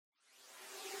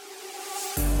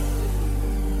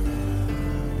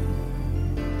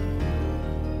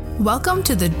Welcome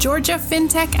to the Georgia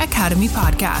FinTech Academy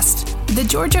podcast. The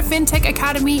Georgia FinTech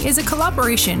Academy is a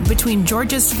collaboration between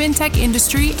Georgia's fintech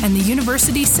industry and the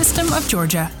University System of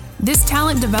Georgia. This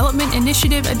talent development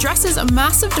initiative addresses a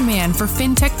massive demand for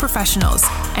fintech professionals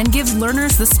and gives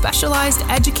learners the specialized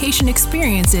education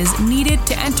experiences needed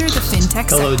to enter the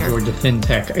fintech sector. Hello, Georgia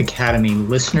FinTech Academy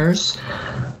listeners.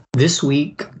 This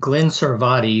week, Glenn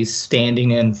Sarvadi is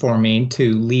standing in for me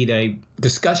to lead a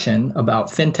discussion about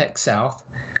FinTech South,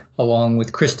 along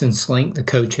with Kristen Slink, the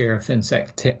co-chair of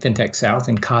FinTech South,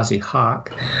 and Kazi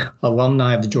Hawk,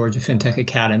 alumni of the Georgia FinTech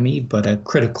Academy, but a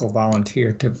critical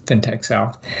volunteer to FinTech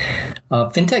South.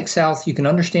 FinTech South, you can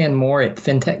understand more at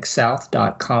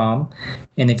fintechsouth.com.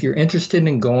 And if you're interested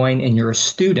in going and you're a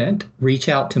student, reach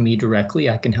out to me directly.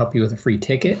 I can help you with a free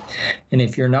ticket. And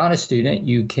if you're not a student,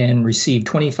 you can receive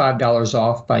 $25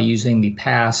 off by using the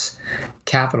pass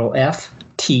capital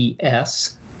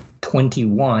FTS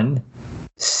 21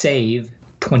 Save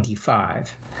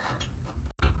 25.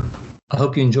 I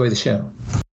hope you enjoy the show.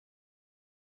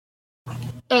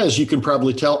 As you can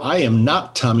probably tell, I am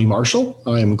not Tommy Marshall.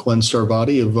 I am Glenn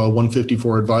Sarvadi of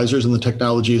 154 Advisors and the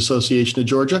Technology Association of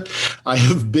Georgia. I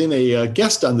have been a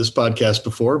guest on this podcast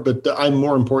before, but I'm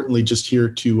more importantly just here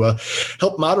to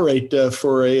help moderate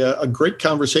for a great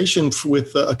conversation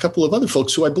with a couple of other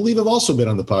folks who I believe have also been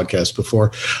on the podcast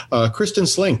before. Kristen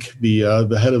Slink, the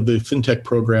head of the FinTech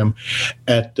program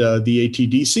at the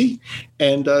ATDC,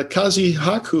 and Kazi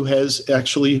Hawk, who has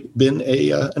actually been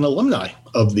an alumni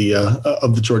of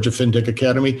the Georgia FinTech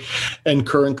Academy, and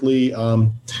currently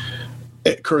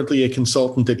a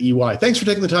consultant at EY. Thanks for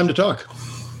taking the time to talk.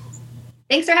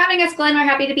 Thanks for having us, Glenn. We're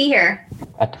happy to be here.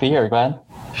 Glad to be here, Glenn.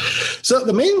 So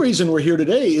the main reason we're here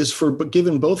today is for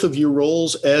given both of your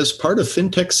roles as part of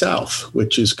FinTech South,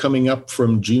 which is coming up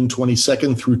from June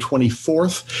 22nd through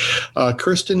 24th.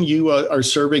 Kristen, you are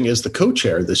serving as the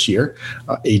co-chair this year,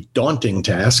 a daunting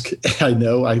task. I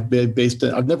know I've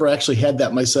never actually had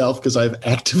that myself because I've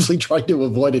actively tried to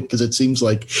avoid it because it seems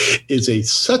like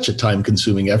it's such a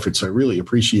time-consuming effort. So I really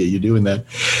appreciate you doing that.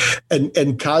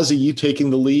 And Kazi, you taking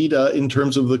the lead in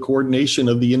terms of the coordination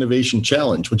of the Innovation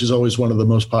Challenge, which is always one of the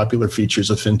most popular features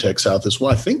of FinTech South as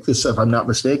well. I think this, if I'm not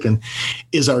mistaken,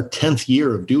 is our 10th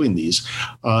year of doing these.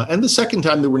 And the second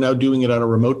time that we're now doing it on a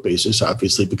remote basis,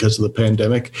 obviously because of the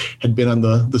pandemic, had been on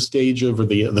the stage of, or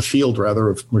the field rather,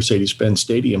 of Mercedes-Benz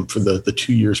Stadium for the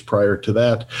 2 years prior to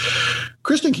that.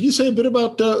 Kristen, can you say a bit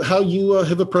about how you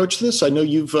have approached this? I know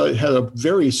you've had a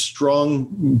very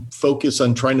strong focus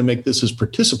on trying to make this as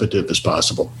participative as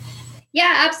possible.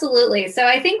 Yeah, absolutely. So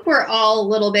I think we're all a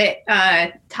little bit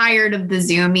tired of the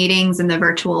Zoom meetings and the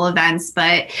virtual events,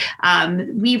 but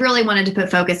we really wanted to put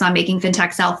focus on making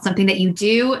FinTech South something that you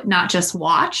do, not just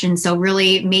watch. And so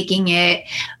really making it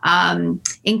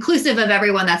inclusive of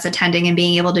everyone that's attending and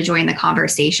being able to join the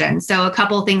conversation. So a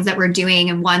couple of things that we're doing,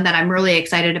 and one that I'm really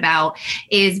excited about,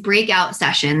 is breakout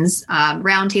sessions,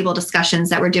 roundtable discussions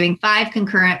that we're doing 5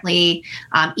 concurrently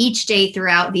each day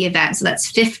throughout the event. So that's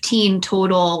 15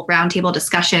 total roundtable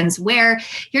discussions where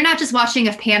you're not just watching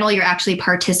a panel, you're actually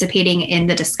participating in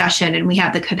the discussion. And we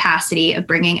have the capacity of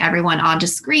bringing everyone onto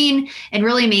screen and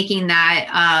really making that,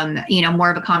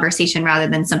 more of a conversation rather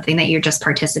than something that you're just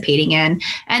participating in.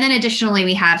 And then additionally,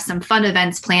 we have some fun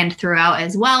events planned throughout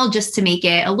as well, just to make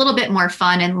it a little bit more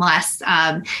fun and less,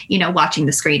 watching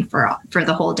the screen for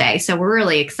the whole day. So we're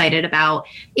really excited about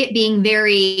it being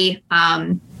very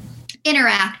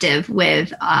interactive with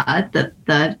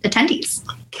the attendees.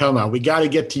 Come on, we got to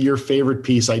get to your favorite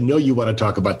piece. I know you want to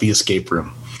talk about the escape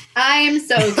room. I am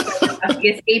so excited about the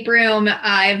escape room.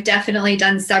 I've definitely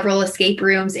done several escape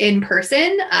rooms in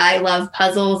person. I love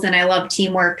puzzles and I love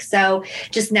teamwork. So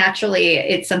just naturally,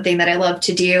 it's something that I love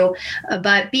to do.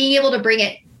 But being able to bring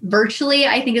it virtually,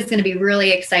 I think is going to be really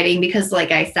exciting because,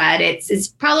 like I said, it's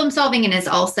problem solving and it's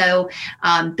also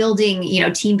building,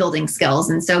 team building skills.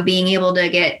 And so being able to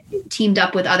get teamed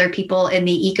up with other people in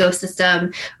the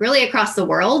ecosystem really across the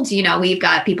world, we've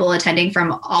got people attending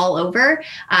from all over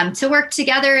to work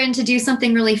together and to do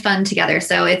something really fun together.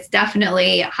 So it's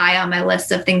definitely high on my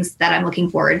list of things that I'm looking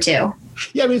forward to.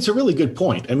 Yeah, it's a really good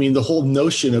point. The whole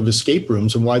notion of escape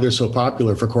rooms and why they're so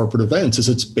popular for corporate events is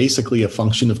it's basically a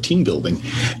function of team building.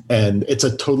 And it's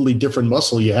a totally different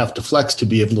muscle you have to flex to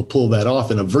be able to pull that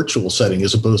off in a virtual setting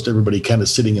as opposed to everybody kind of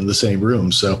sitting in the same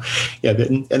room. So, yeah,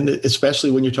 and especially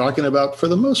when you're talking about, for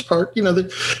the most part,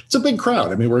 it's a big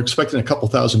crowd. We're expecting a couple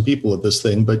thousand people at this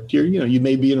thing, but you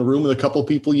may be in a room with a couple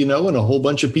people and a whole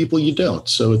bunch of people you don't.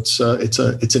 So it's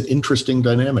an interesting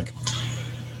dynamic.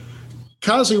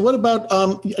 Kazi, what about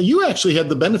you actually had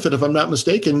the benefit, if I'm not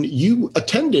mistaken, you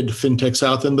attended FinTech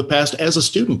South in the past as a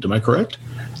student. Am I correct?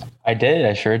 I did.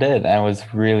 I sure did. And it was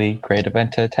really great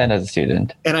event to attend as a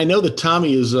student. And I know that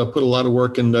Tommy has put a lot of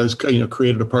work and has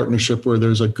created a partnership where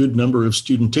there's a good number of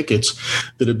student tickets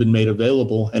that have been made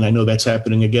available. And I know that's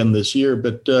happening again this year.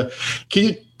 But can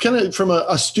you kind of, from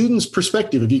a student's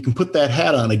perspective, if you can put that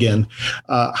hat on again,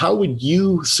 how would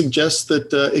you suggest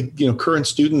that current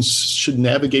students should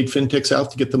navigate FinTech South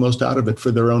to get the most out of it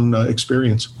for their own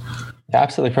experience?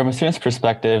 Absolutely. From a student's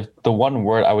perspective, the one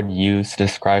word I would use to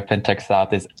describe FinTech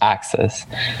South is access.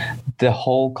 The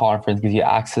whole conference gives you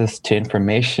access to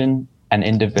information and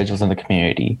individuals in the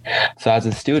community. So as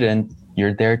a student,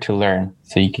 you're there to learn.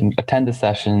 So you can attend the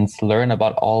sessions, learn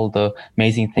about all the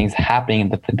amazing things happening in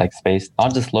the fintech space,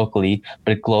 not just locally,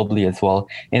 but globally as well.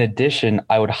 In addition,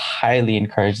 I would highly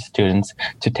encourage students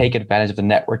to take advantage of the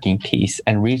networking piece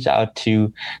and reach out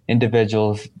to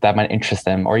individuals that might interest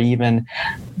them, or even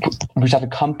reach out to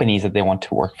companies that they want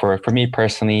to work for. For me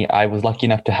personally, I was lucky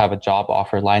enough to have a job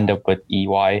offer lined up with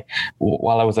EY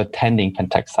while I was attending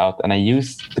FinTech South, and I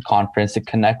used the conference to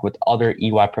connect with other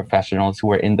EY professionals who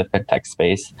were in the fintech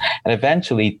space. And eventually,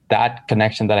 that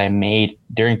connection that I made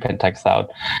during FinTech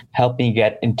South helped me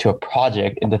get into a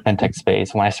project in the fintech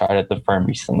space when I started the firm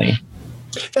recently.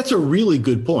 That's a really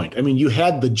good point. I mean, you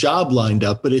had the job lined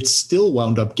up, but it still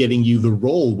wound up getting you the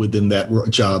role within that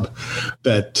job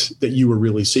that you were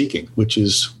really seeking, which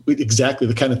is exactly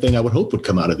the kind of thing I would hope would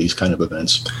come out of these kind of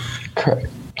events.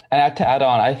 Correct. And to add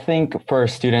on, I think for a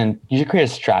student, you should create a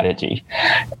strategy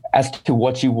as to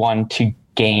what you want to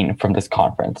gain from this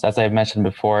conference. As I've mentioned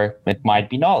before, it might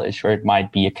be knowledge or it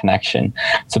might be a connection.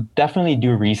 So definitely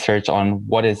do research on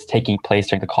what is taking place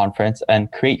during the conference and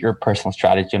create your personal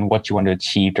strategy on what you want to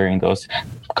achieve during those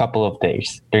couple of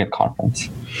days during the conference.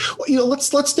 Well,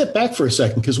 let's step back for a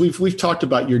second, because we've talked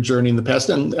about your journey in the past,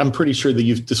 and I'm pretty sure that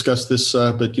you've discussed this,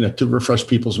 but to refresh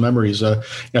people's memories, I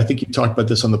think you talked about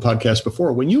this on the podcast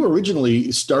before. When you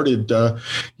originally started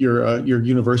your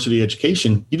university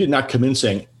education, you did not come in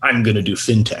saying, I'm going to do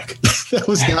fintech. That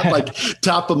was not like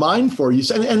top of mind for you.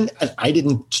 And I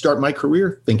didn't start my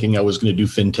career thinking I was going to do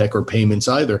fintech or payments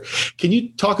either. Can you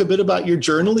talk a bit about your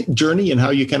journey and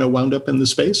how you kind of wound up in the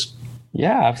space?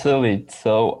 Yeah, absolutely.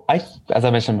 So as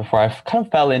I mentioned before, I kind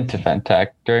of fell into fintech.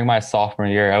 During my sophomore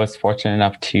year, I was fortunate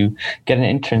enough to get an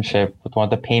internship with one of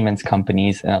the payments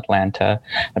companies in Atlanta.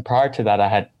 And prior to that, I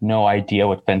had no idea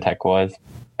what fintech was.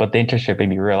 But the internship made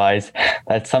me realize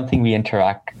that it's something we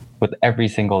interact with every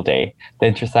single day, the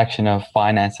intersection of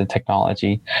finance and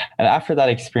technology. And after that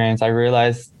experience, I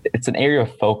realized it's an area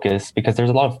of focus because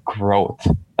there's a lot of growth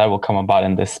that will come about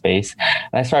in this space.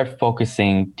 And I started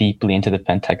focusing deeply into the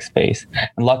fintech space.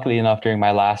 And luckily enough, during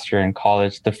my last year in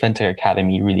college, the FinTech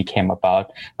Academy really came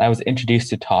about. And I was introduced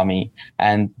to Tommy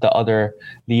and the other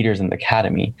leaders in the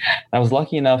academy. And I was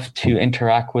lucky enough to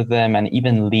interact with them and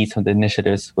even lead some of the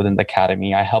initiatives within the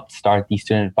academy. I helped start the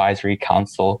Student Advisory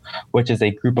Council, which is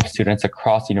a group of students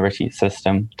across the university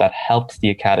system that helps the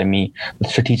academy with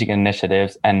strategic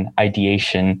initiatives and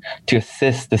ideation to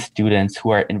assist the students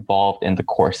who are involved in the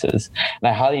courses. And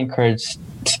I highly encourage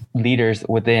leaders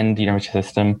within the university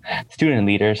system, student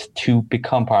leaders, to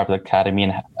become part of the academy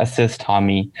and assist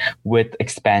Tommy with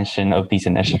expansion of these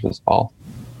initiatives as well.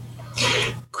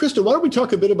 Krista, why don't we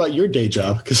talk a bit about your day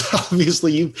job? Because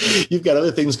obviously you've got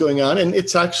other things going on, and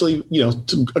it's actually,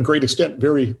 to a great extent,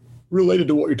 very related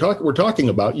to what we're talking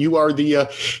about. You are the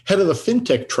head of the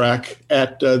fintech track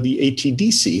at the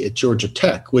ATDC at Georgia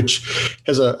Tech, which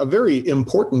has a very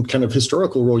important kind of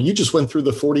historical role. You just went through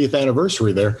the 40th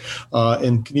anniversary there.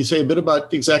 And can you say a bit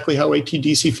about exactly how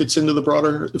ATDC fits into the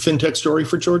broader fintech story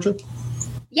for Georgia?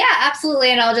 Yeah,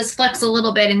 absolutely. And I'll just flex a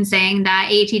little bit in saying that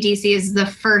ATDC is the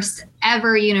first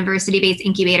ever university-based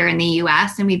incubator in the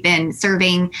U.S. And we've been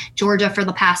serving Georgia for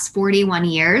the past 41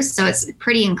 years. So it's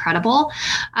pretty incredible.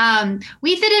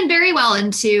 We fit in very well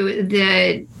into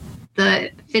the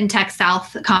FinTech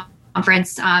South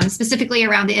conference, specifically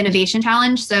around the Innovation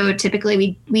Challenge. So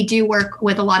typically we do work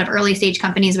with a lot of early stage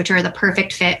companies, which are the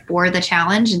perfect fit for the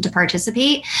challenge and to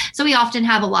participate. So we often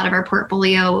have a lot of our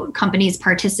portfolio companies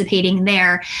participating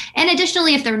there. And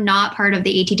additionally, if they're not part of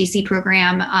the ATDC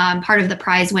program, part of the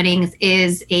prize winnings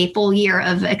is a full year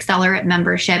of Accelerate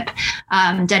membership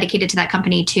dedicated to that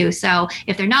company too. So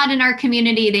if they're not in our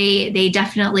community, they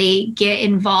definitely get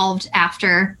involved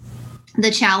after the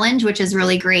challenge, which is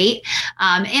really great.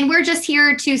 And we're just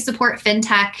here to support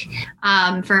fintech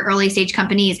for early stage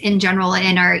companies in general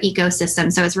in our ecosystem.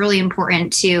 So it's really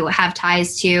important to have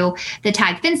ties to the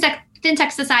TAG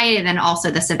FinTech Society and then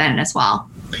also this event as well.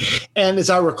 And as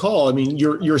I recall, I mean,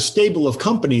 your stable of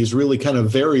companies really kind of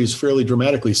varies fairly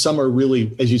dramatically. Some are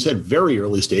really, as you said, very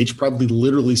early stage, probably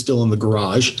literally still in the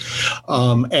garage,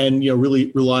 and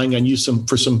really relying on you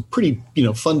for some pretty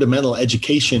fundamental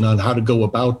education on how to go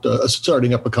about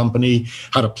starting up a company,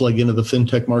 how to plug into the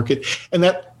fintech market, and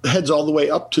that heads all the way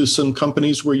up to some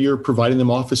companies where you're providing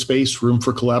them office space, room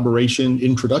for collaboration,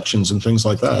 introductions, and things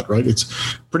like that, right? It's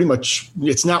pretty much,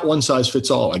 it's not one size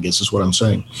fits all, I guess is what I'm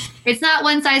saying. It's not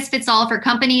one size fits all for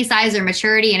company size or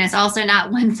maturity, and it's also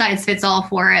not one size fits all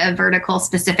for a vertical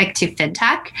specific to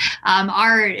fintech.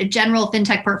 Our general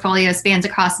fintech portfolio spans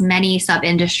across many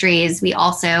sub-industries. We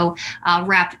also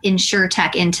wrap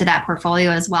InsurTech into that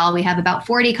portfolio as well. We have about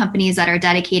 40 companies that are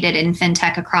dedicated in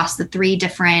fintech across the three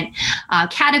different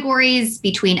categories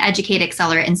between Educate,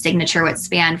 Accelerate, and Signature, which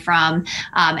span from,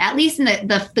 at least in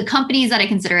the companies that I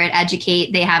consider it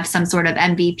Educate, they have some sort of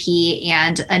MVP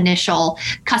and initial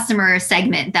customer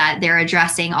segment that they're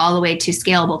addressing, all the way to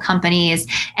scalable companies.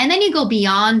 And then you go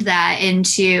beyond that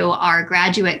into our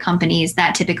graduate companies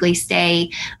that typically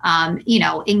stay,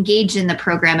 engaged in the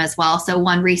program as well. So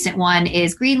one recent one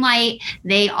is Greenlight.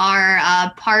 They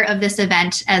are part of this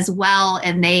event as well,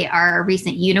 and they are a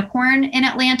recent unicorn in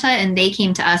Atlanta, and they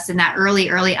came to us in that early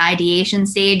ideation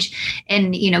stage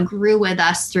and, grew with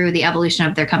us through the evolution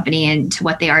of their company into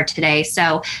what they are today.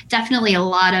 So definitely a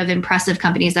lot of impressive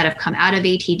companies that have come out of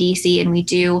ATDC, and we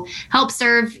do help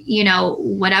serve,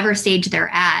 whatever stage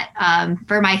they're at.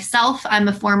 For myself, I'm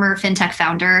a former fintech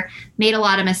founder, made a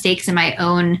lot of mistakes in my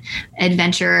own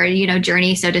adventure,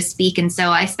 journey, so to speak. And so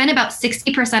I spend about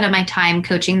 60% of my time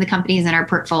coaching the companies in our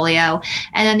portfolio.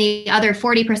 And then the other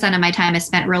 40% of my time is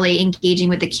spent really engaging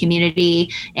with the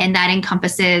community. And that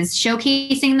encompasses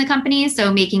showcasing the companies.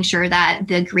 So making sure that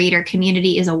the greater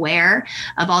community is aware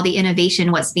of all the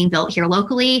innovation, what's being built here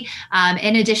locally,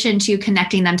 in addition to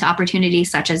connecting them to opportunities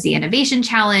such as the Innovation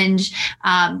Challenge,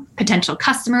 potential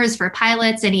customers for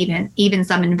pilots, and even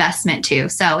some investment too.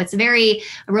 So it's a very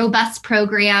robust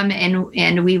program,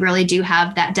 and we really do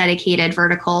have that dedicated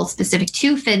vertical specific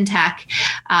to fintech,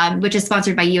 which is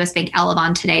sponsored by US Bank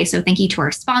Elavon today. So thank you to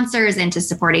our sponsors and to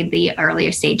supporting the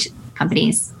earlier stage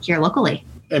companies here locally.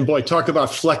 And boy, talk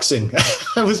about flexing.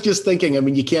 I was just thinking,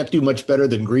 you can't do much better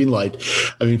than Greenlight.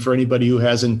 For anybody who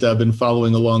hasn't been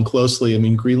following along closely,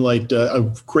 Greenlight,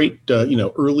 a great,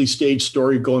 early stage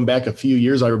story going back a few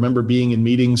years. I remember being in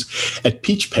meetings at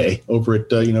PeachPay over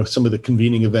at, some of the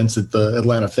convening events that the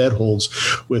Atlanta Fed holds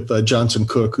with Johnson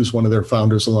Cook, who's one of their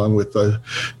founders, along with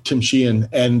Tim Sheehan.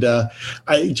 And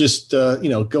I just,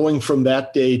 going from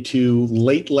that day to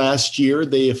late last year,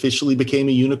 they officially became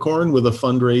a unicorn with a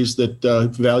fundraise that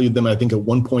valued them, I think, at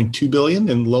 $1.2 billion.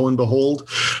 And lo and behold,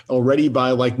 already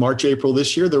by March, April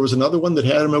this year, there was another one that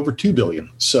had them over $2 billion.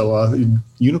 So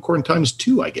unicorn times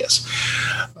two, I guess.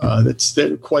 That's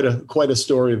quite a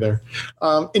story there.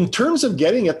 In terms of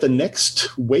getting at the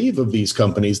next wave of these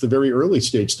companies, the very early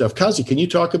stage stuff, Kazi, can you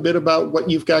talk a bit about what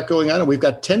you've got going on? And we've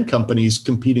got 10 companies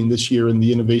competing this year in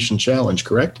the Innovation Challenge,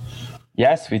 correct?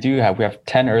 Yes, we do have. We have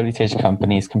 10 early stage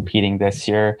companies competing this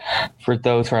year. For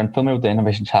those who are unfamiliar with the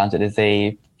Innovation Challenge, it is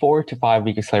a 4 to 5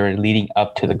 week accelerator leading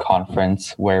up to the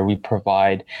conference where we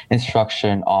provide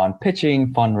instruction on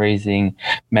pitching, fundraising,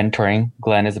 mentoring.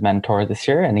 Glenn is a mentor this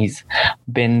year, and he's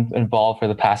been involved for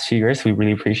the past few years. We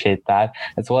really appreciate that,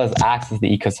 as well as access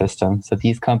the ecosystem. So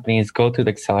these companies go through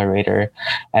the accelerator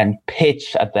and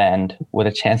pitch at the end with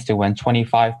a chance to win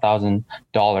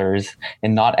 $25,000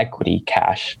 in not equity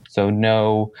cash. So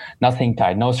nothing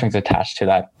tied, no strings attached to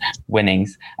that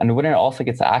winnings. And the winner also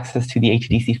gets access to the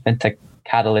ATDC FinTech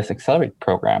Catalyst Accelerate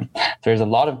program. There's a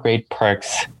lot of great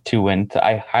perks to win.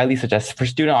 I highly suggest for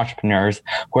student entrepreneurs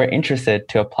who are interested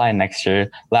to apply next year.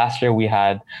 Last year, we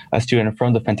had a student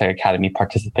from the FinTech Academy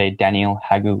participate, Daniel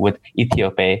Hagu with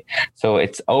Ethiopia. So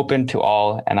it's open to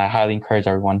all, and I highly encourage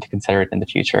everyone to consider it in the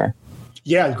future.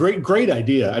 Yeah, great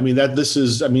idea.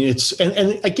 It's,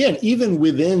 and again, even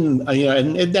within,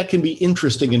 and that can be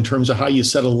interesting in terms of how you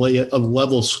set a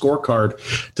level scorecard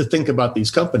to think about these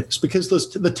companies, because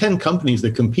the 10 companies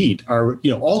that compete are,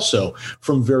 also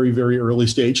from very, very early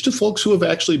stage to folks who have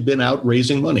actually been out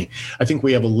raising money. I think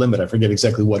we have a limit. I forget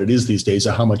exactly what it is these days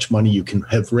of how much money you can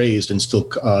have raised and still,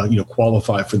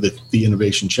 qualify for the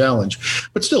Innovation Challenge.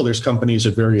 But still, there's companies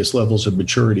at various levels of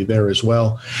maturity there as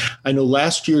well. I know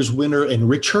last year's winner,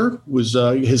 Enricher,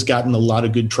 has gotten a lot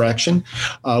of good traction.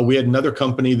 We had another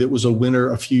company that was a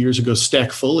winner a few years ago,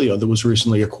 Stackfolio, that was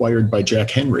recently acquired by Jack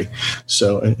Henry.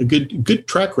 So a good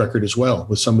track record as well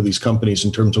with some of these companies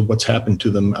in terms of what's happened to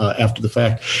them after the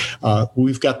fact.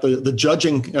 We've got the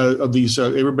judging of these,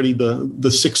 everybody,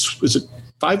 the 6, is it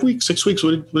 5 weeks, 6 weeks?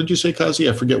 What did you say, Kazi?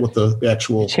 I forget what the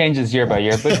actual... It changes year by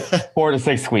year, but 4 to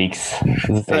 6 weeks.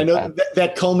 I know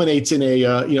that culminates in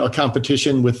a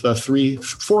competition with 3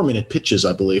 4-minute pitches,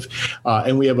 I believe.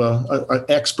 And we have an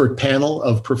expert panel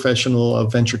of professional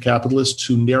venture capitalists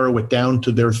who narrow it down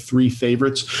to their 3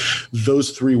 favorites. Those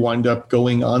 3 wind up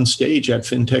going on stage at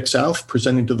FinTech South,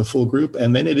 presenting to the full group.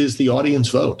 And then it is the audience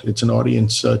vote. It's an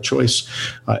audience choice.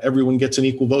 Everyone gets an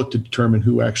equal vote to determine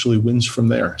who actually wins from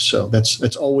there. So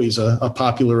that's always a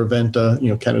popular event,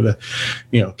 kind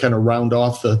of round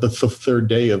off the third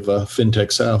day of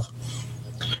FinTech South.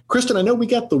 Kristen, I know we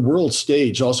got the world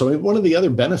stage also. I mean, one of the other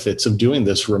benefits of doing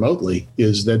this remotely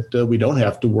is that we don't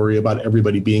have to worry about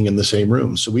everybody being in the same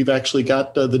room. So we've actually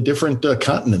got the different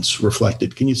continents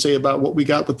reflected. Can you say about what we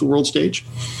got with the world stage?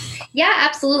 Yeah,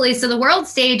 absolutely. So the world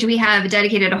stage, we have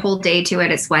dedicated a whole day to it.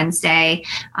 It's Wednesday,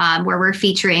 where we're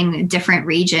featuring different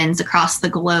regions across the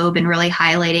globe and really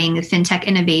highlighting the fintech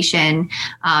innovation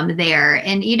there.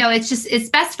 And, it's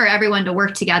best for everyone to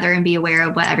work together and be aware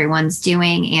of what everyone's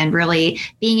doing, and really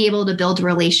being able to build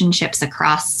relationships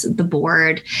across the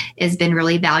board has been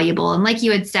really valuable. And like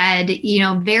you had said,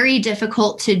 very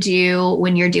difficult to do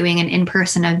when you're doing an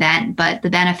in-person event, but the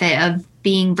benefit of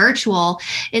being virtual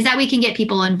is that we can get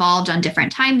people involved on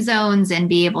different time zones and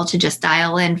be able to just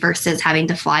dial in versus having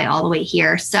to fly all the way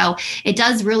here. So it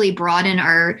does really broaden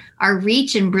our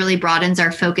reach and really broadens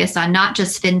our focus on not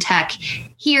just fintech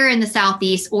here in the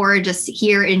Southeast or just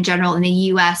here in general in the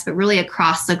US, but really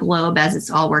across the globe as it's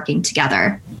all working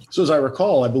together. So as I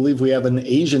recall, I believe we have an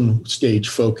Asian stage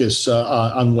focus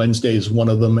on Wednesdays, one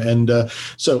of them. And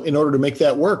so in order to make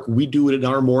that work, we do it in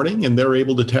our morning and they're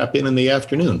able to tap in the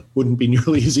afternoon. Wouldn't be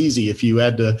nearly as easy if you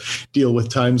had to deal with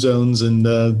time zones and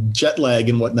jet lag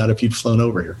and whatnot if you'd flown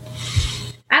over here.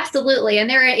 Absolutely. And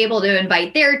they're able to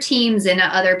invite their teams and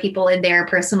other people in their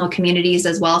personal communities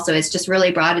as well. So it's just really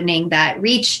broadening that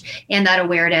reach and that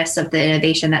awareness of the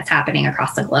innovation that's happening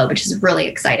across the globe, which is really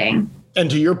exciting. And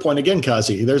to your point again,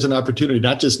 Kazi, there's an opportunity,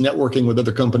 not just networking with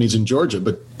other companies in Georgia,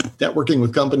 but networking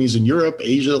with companies in Europe,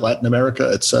 Asia, Latin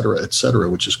America, et cetera,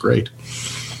 which is great.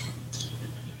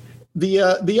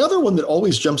 The other one that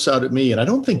always jumps out at me, and I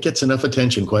don't think gets enough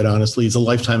attention, quite honestly, is the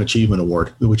Lifetime Achievement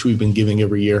Award, which we've been giving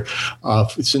every year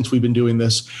since we've been doing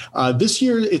this. This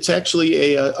year, it's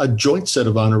actually a joint set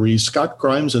of honorees, Scott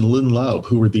Grimes and Lynn Laub,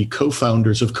 who were the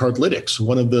co-founders of Cardlytics,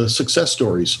 one of the success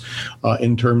stories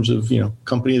in terms of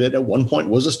company that at one point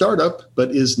was a startup,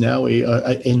 but is now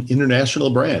an international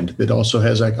brand that also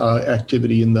has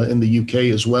activity in the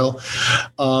UK as well.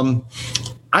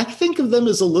 I think of them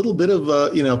as a little bit of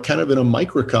kind of in a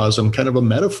microcosm, kind of a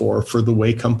metaphor for the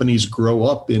way companies grow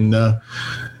up in the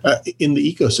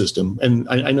ecosystem. And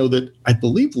I know that I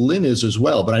believe Lynn is as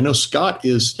well, but I know Scott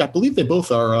is. I believe they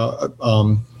both are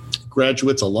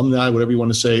graduates, alumni, whatever you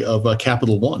want to say, of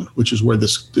Capital One, which is where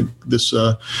this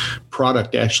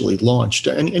product actually launched.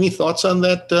 Any thoughts on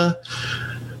that?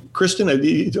 Kristen,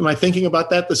 am I thinking about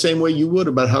that the same way you would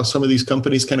about how some of these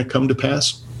companies kind of come to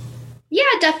pass? Yeah,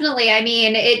 definitely. I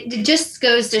mean, it just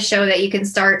goes to show that you can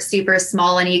start super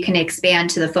small and you can expand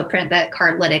to the footprint that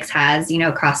Cardlytics has,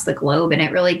 across the globe. And it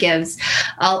really gives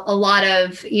a lot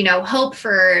of, hope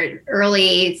for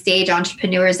early stage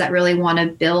entrepreneurs that really want to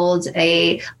build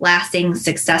a lasting,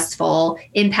 successful,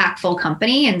 impactful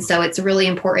company. And so it's really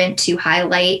important to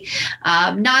highlight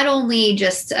not only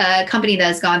just a company that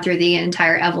has gone through the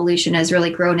entire evolution, has really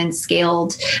grown and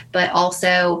scaled, but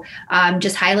also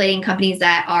just highlighting companies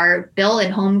that are built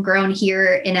and homegrown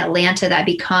here in Atlanta that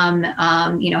become,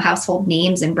 household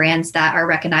names and brands that are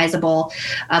recognizable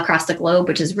across the globe,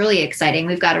 which is really exciting.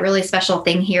 We've got a really special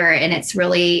thing here, and it's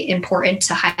really important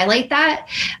to highlight that.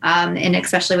 And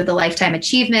especially with the Lifetime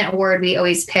Achievement Award, we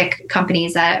always pick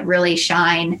companies that really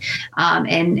shine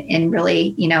and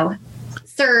really,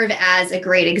 serve as a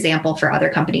great example for other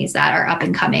companies that are up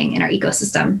and coming in our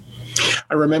ecosystem.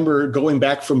 I remember going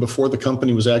back from before the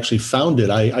company was actually founded.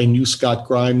 I knew Scott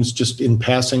Grimes just in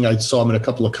passing. I saw him in a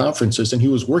couple of conferences, and he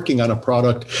was working on a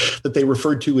product that they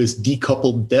referred to as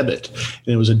decoupled debit.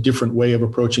 And it was a different way of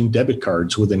approaching debit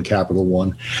cards within Capital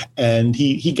One. And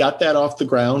he got that off the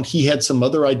ground. He had some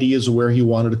other ideas of where he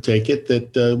wanted to take it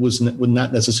that was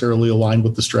not necessarily aligned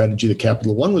with the strategy that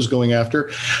Capital One was going after.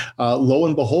 Lo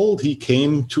and behold, he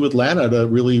came to Atlanta to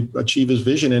really achieve his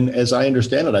vision. And as I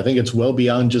understand it, I think it's well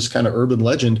beyond just kind of urban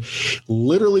legend,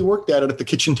 literally worked at it at the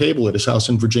kitchen table at his house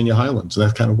in Virginia Highlands. And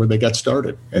that's kind of where they got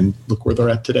started. And look where they're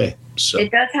at today. So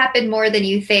it does happen more than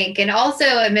you think. And also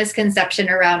a misconception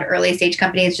around early stage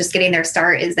companies just getting their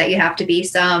start is that you have to be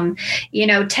some,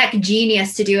 tech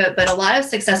genius to do it. But a lot of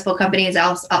successful companies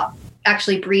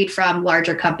actually breed from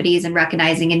larger companies and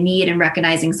recognizing a need and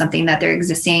recognizing something that their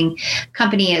existing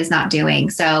company is not doing.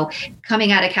 So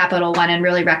coming out of Capital One and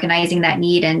really recognizing that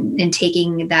need and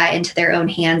taking that into their own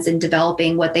hands and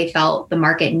developing what they felt the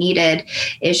market needed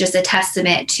is just a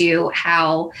testament to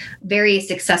how very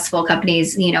successful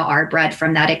companies, are bred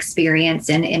from that experience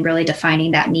and really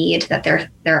defining that need that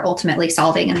they're ultimately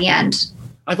solving in the end.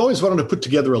 I've always wanted to put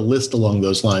together a list along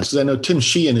those lines because I know Tim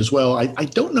Sheehan as well. I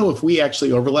don't know if we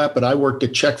actually overlap, but I worked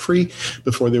at CheckFree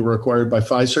before they were acquired by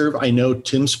Fiserv. I know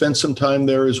Tim spent some time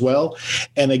there as well.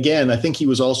 And again, I think he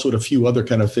was also at a few other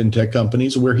kind of fintech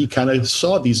companies where he kind of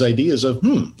saw these ideas of,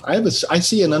 I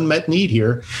see an unmet need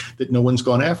here that no one's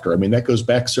gone after. I mean, that goes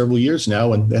back several years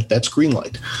now, and that's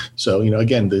Greenlight. So,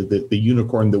 again, the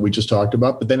unicorn that we just talked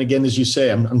about. But then again, as you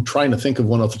say, I'm trying to think of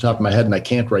one off the top of my head, and I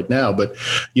can't right now. But,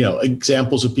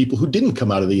 examples of people who didn't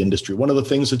come out of the industry. One of the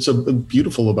things that's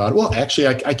beautiful about it, well, actually,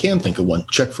 I can think of one,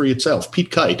 CheckFree itself,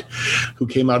 Pete Kite, who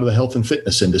came out of the health and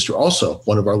fitness industry, also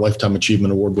one of our Lifetime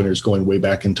Achievement Award winners going way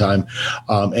back in time.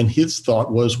 And his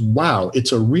thought was, wow,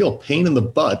 it's a real pain in the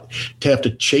butt to have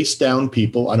to chase down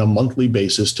people on a monthly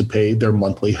basis to pay their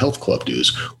monthly health club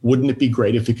dues. Wouldn't it be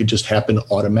great if it could just happen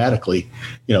automatically,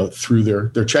 through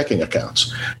their checking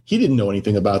accounts? He didn't know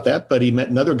anything about that, but he met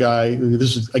another guy,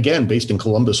 this is, again, based in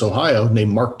Columbus, Ohio,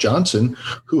 named Mark Johnson,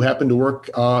 who happened to work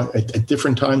at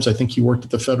different times. I think he worked at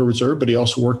the Federal Reserve, but he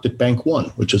also worked at Bank One,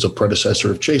 which is a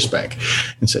predecessor of Chase Bank,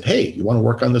 and said, hey, you want to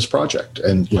work on this project?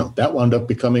 And, that wound up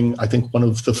becoming, I think, one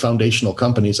of the foundational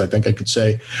companies, I think I could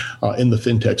say, in the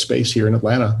fintech space here in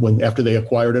Atlanta, after they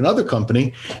acquired another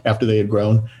company, after they had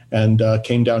grown, and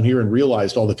came down here and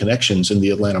realized all the connections in the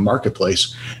Atlanta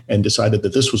marketplace and decided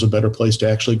that this was a better place to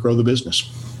actually grow the business.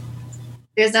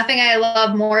 There's nothing I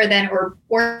love more than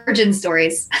origin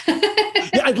stories.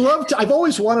 Yeah, I've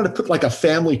always wanted to put like a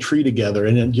family tree together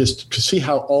and then just to see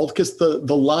how because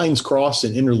the lines cross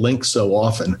and interlink so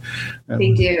often.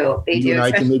 They do,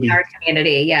 especially in our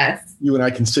community, yes. You and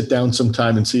I can sit down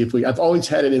sometime and see if I've always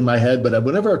had it in my head, but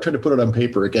whenever I try to put it on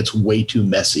paper, it gets way too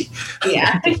messy.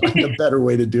 Yeah. I have to find a better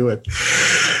way to do it.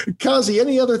 Kazi,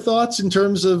 any other thoughts in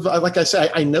terms of, like I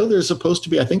said, I know there's supposed to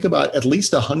be, I think about at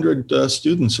least 100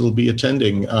 students who will be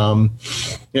attending.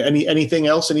 Anything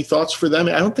else? Any thoughts for them?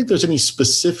 I don't think there's any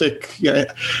specific.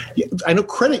 I know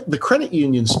the credit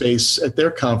union space at their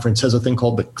conference has a thing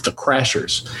called the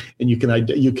Crashers, and you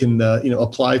can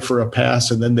apply for a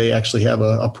pass, and then they actually have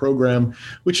a program,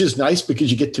 which is nice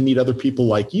because you get to meet other people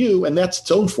like you, and that's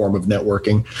its own form of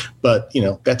networking. But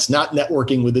that's not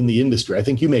networking within the industry. I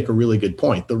think you make a really good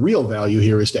point. The real value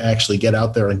here is to actually get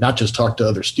out there and not just talk to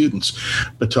other students,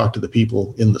 but talk to the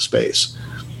people in the space.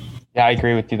 Yeah, I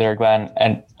agree with you there, Glenn.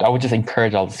 And I would just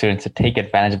encourage all the students to take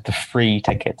advantage of the free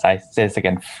tickets. I say this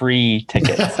again, free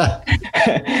tickets.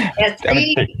 Yes,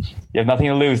 free. You have nothing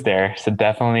to lose there. So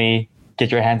definitely get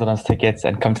your hands on those tickets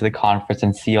and come to the conference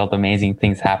and see all the amazing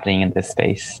things happening in this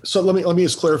space. So let me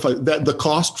just clarify that the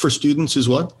cost for students is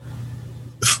what?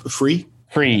 Free?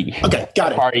 Free. Okay,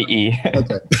 got it. R-E-E.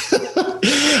 Okay.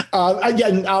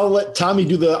 Again, I'll let Tommy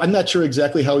do I'm not sure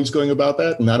exactly how he's going about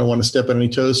that, and I don't want to step on any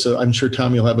toes. So I'm sure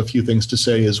Tommy will have a few things to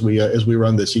say as we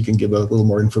run this. He can give a little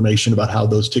more information about how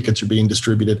those tickets are being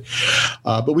distributed.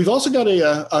 But we've also got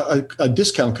a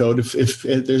discount code if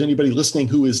there's anybody listening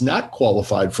who is not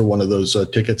qualified for one of those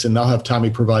tickets, and I'll have Tommy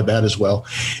provide that as well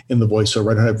in the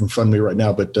voiceover. I don't have it in front of me right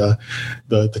now, but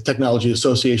the Technology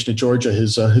Association of Georgia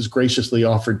has graciously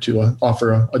offered to offer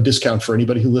a discount for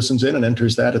anybody who listens in and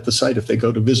enters that at the site if they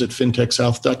go to visit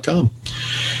fintechsouth.com.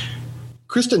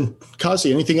 Kristen,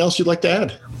 Kazi, anything else you'd like to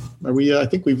add? I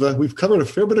think we've covered a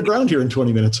fair bit of ground here in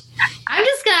 20 minutes. I'm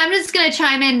just gonna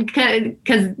chime in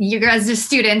because you guys are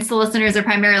students. The listeners are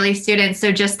primarily students.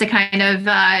 So just to kind of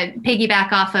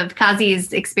piggyback off of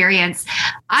Kazi's experience,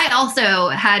 I also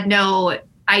had no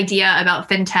idea about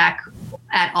fintech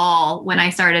at all when I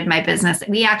started my business.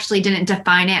 We actually didn't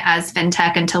define it as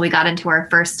fintech until we got into our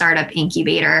first startup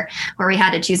incubator where we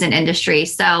had to choose an industry.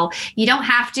 So you don't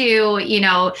have to,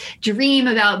 dream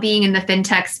about being in the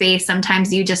fintech space.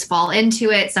 Sometimes you just fall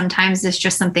into it. Sometimes it's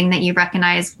just something that you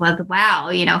recognize with, wow,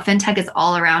 fintech is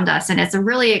all around us and it's a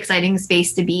really exciting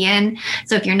space to be in.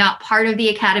 So if you're not part of the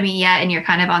academy yet and you're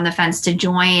kind of on the fence to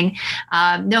join,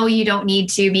 no, you don't need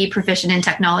to be proficient in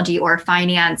technology or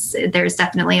finance. There's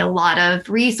definitely a lot of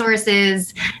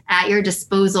resources at your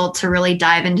disposal to really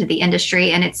dive into the industry.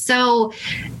 And it's so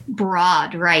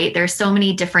broad, right? There's so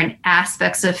many different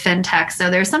aspects of fintech.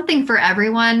 So there's something for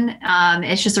everyone.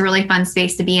 It's just a really fun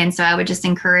space to be in. So I would just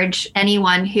encourage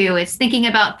anyone who is thinking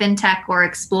about fintech or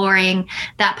exploring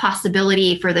that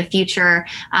possibility for the future,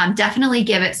 definitely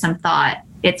give it some thought.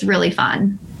 It's really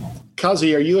fun.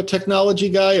 Kazi, are you a technology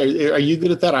guy? Are you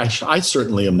good at that? I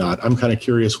certainly am not. I'm kind of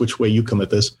curious which way you come at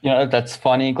this. That's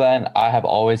funny, Glenn. I have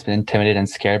always been intimidated and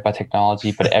scared by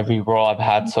technology, but every role I've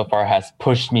had so far has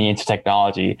pushed me into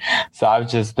technology. So I've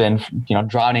just been,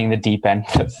 drowning in the deep end,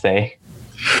 let's say.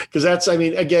 Because that's,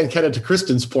 again, kind of to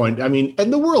Kristen's point,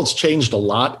 and the world's changed a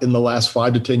lot in the last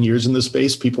 5 to 10 years in this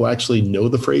space. People actually know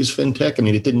the phrase fintech.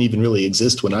 It didn't even really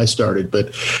exist when I started,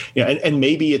 but and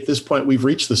maybe at this point we've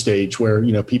reached the stage where,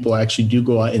 people actually do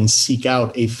go out and seek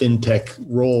out a fintech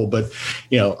role. But,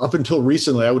 up until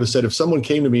recently, I would have said if someone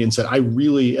came to me and said,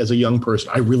 as a young person,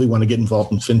 I really want to get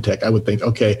involved in fintech, I would think,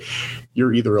 okay,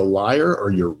 you're either a liar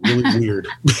or you're really weird,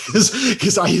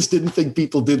 because I just didn't think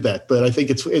people did that. But I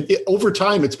think over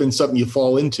time, it's been something you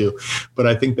fall into, but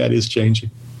I think that is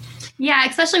changing. Yeah,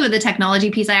 especially with the technology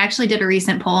piece. I actually did a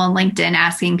recent poll on LinkedIn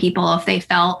asking people if they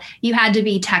felt you had to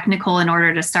be technical in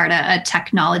order to start a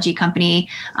technology company.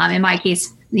 In my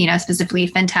case, specifically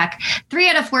fintech, 3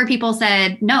 out of 4 people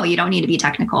said, no, you don't need to be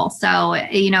technical. So,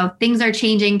 things are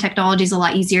changing. Technology is a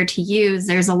lot easier to use.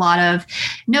 There's a lot of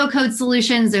no code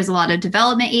solutions. There's a lot of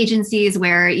development agencies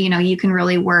where, you can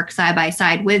really work side by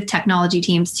side with technology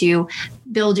teams to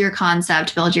build your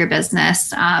concept, build your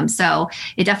business. So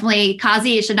it definitely,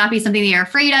 Kazi, it should not be something that you're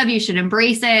afraid of. You should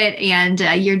embrace it. And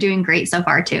you're doing great so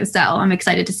far too. So I'm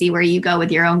excited to see where you go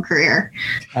with your own career.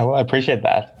 I appreciate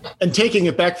that. And taking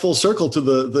it back full circle to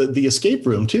the escape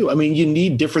room too. You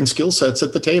need different skill sets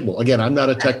at the table. Again, I'm not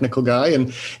a technical guy,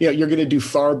 and you're going to do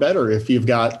far better if you've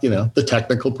got, the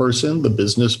technical person, the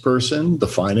business person, the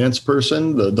finance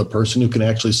person, the person who can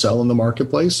actually sell in the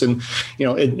marketplace. And,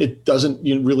 it doesn't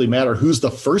really matter who's the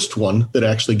first one that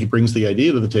actually brings the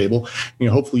idea to the table.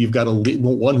 Hopefully you've got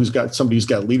somebody who's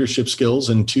got leadership skills,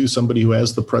 and 2, somebody who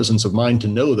has the presence of mind to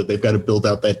know that they've got to build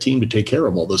out that team to take care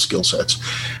of all those skill sets.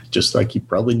 Just like you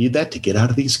probably need that to get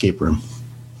out of the escape room.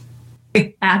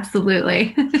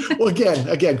 Absolutely. Well,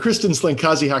 again, Kristen Sling,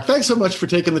 Kazi Haque, thanks so much for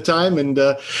taking the time. And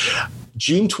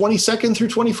June 22nd through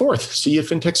 24th, see you at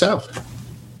FinTech South.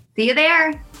 See you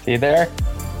there. See you there.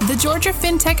 The Georgia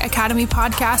FinTech Academy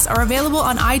podcasts are available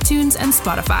on iTunes and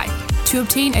Spotify. To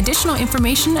obtain additional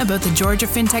information about the Georgia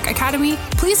FinTech Academy,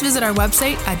 please visit our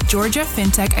website at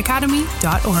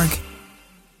georgiafintechacademy.org.